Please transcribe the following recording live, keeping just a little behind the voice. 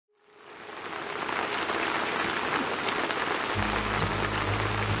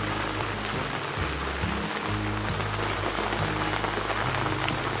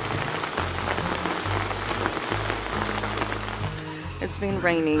it's been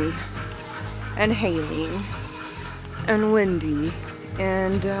raining and hailing and windy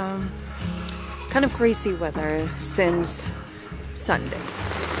and kind of crazy weather since Sunday.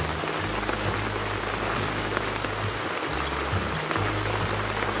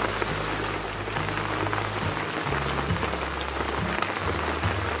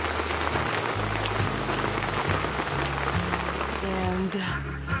 And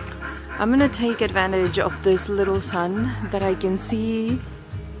I'm gonna take advantage of this little sun that I can see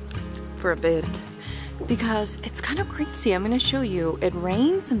for a bit, because it's kind of crazy. I'm gonna show you. It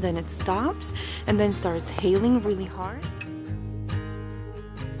rains and then it stops and then starts hailing really hard.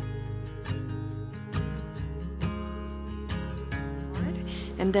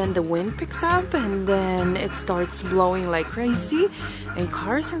 And then the wind picks up and then it starts blowing like crazy and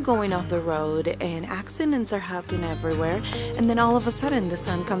cars are going off the road and accidents are happening everywhere, and then all of a sudden the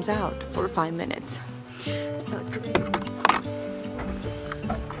sun comes out for 5 minutes. So today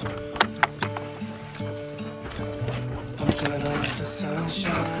the sun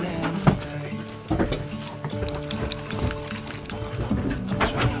shining today. I'm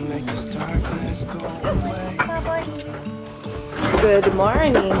trying to make this darkness go away. good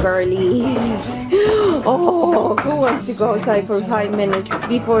morning, girlies. Oh, who wants to go outside for 5 minutes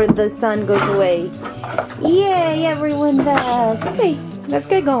before the sun goes away? Yay, everyone does. Okay, let's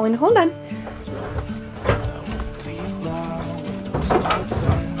get going. Hold on.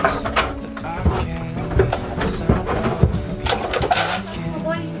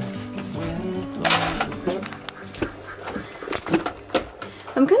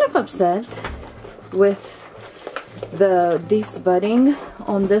 I'm kind of upset with the disbudding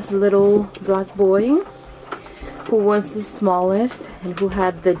on this little black boy who was the smallest and who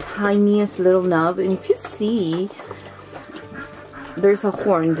had the tiniest little nub. And if you see, there's a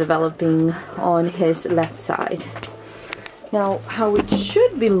horn developing on his left side. Now, how it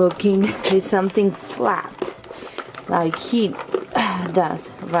should be looking is something flat, like he does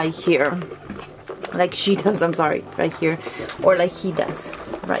right here. Like she does, I'm sorry, right here. Or like he does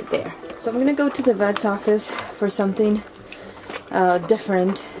right there. So I'm gonna go to the vet's office for something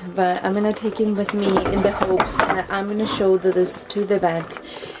different, but I'm gonna take him with me in the hopes that I'm gonna show this to the vet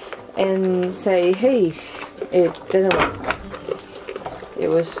and say, hey, it didn't work. It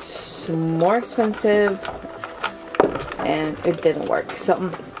was more expensive and it didn't work.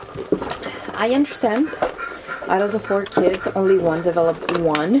 So I understand, out of the 4 kids, only one developed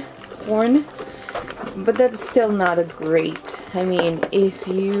one horn. But that's still not a great. I mean, if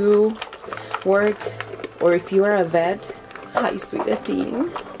you work or if you are a vet, hi sweet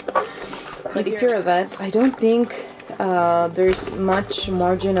Athene. But if you're a vet, I don't think there's much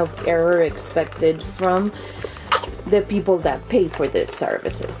margin of error expected from the people that pay for these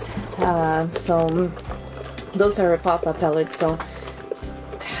services. So those are papa pellets. So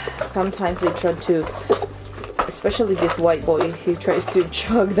sometimes they try to, especially this white boy, he tries to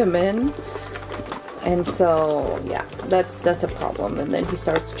chug them in. And so, yeah, that's a problem. And then he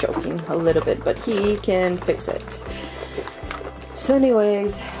starts choking a little bit, but he can fix it. So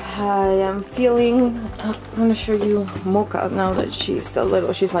anyways, I am feeling, I'm gonna show you Mocha now that she's a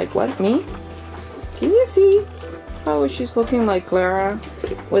little, she's like, what, me? Can you see how she's looking like Clara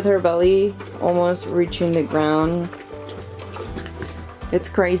with her belly almost reaching the ground? It's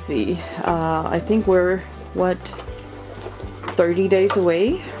crazy. I think we're, what, 30 days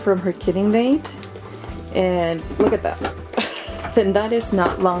away from her kidding date? And look at that. And that is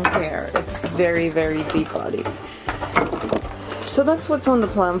not long hair. It's very, very deep body. So that's what's on the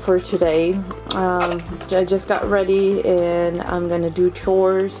plan for today. I just got ready and I'm gonna do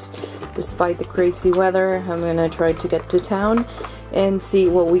chores despite the crazy weather. I'm gonna try to get to town and see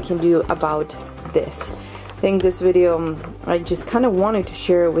what we can do about this. I think this video, I just kind of wanted to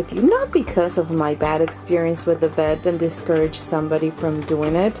share it with you, not because of my bad experience with the vet and discourage somebody from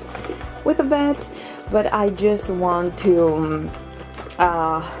doing it with a vet, but I just want to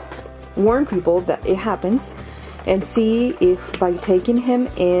warn people that it happens and see if by taking him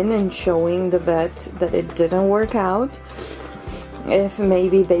in and showing the vet that it didn't work out, if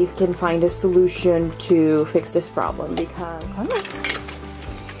maybe they can find a solution to fix this problem. Because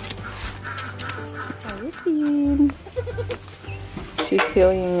she's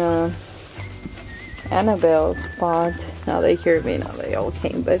stealing Annabelle's spot. Now they hear me, now they all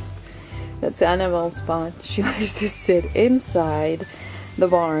came, but that's Annabelle's spot. She likes to sit inside the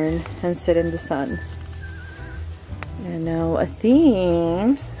barn and sit in the sun. And now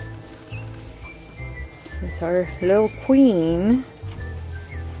Athene is our little queen,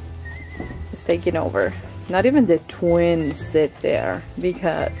 is taking over. Not even the twins sit there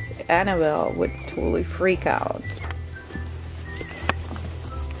because Annabelle would totally freak out.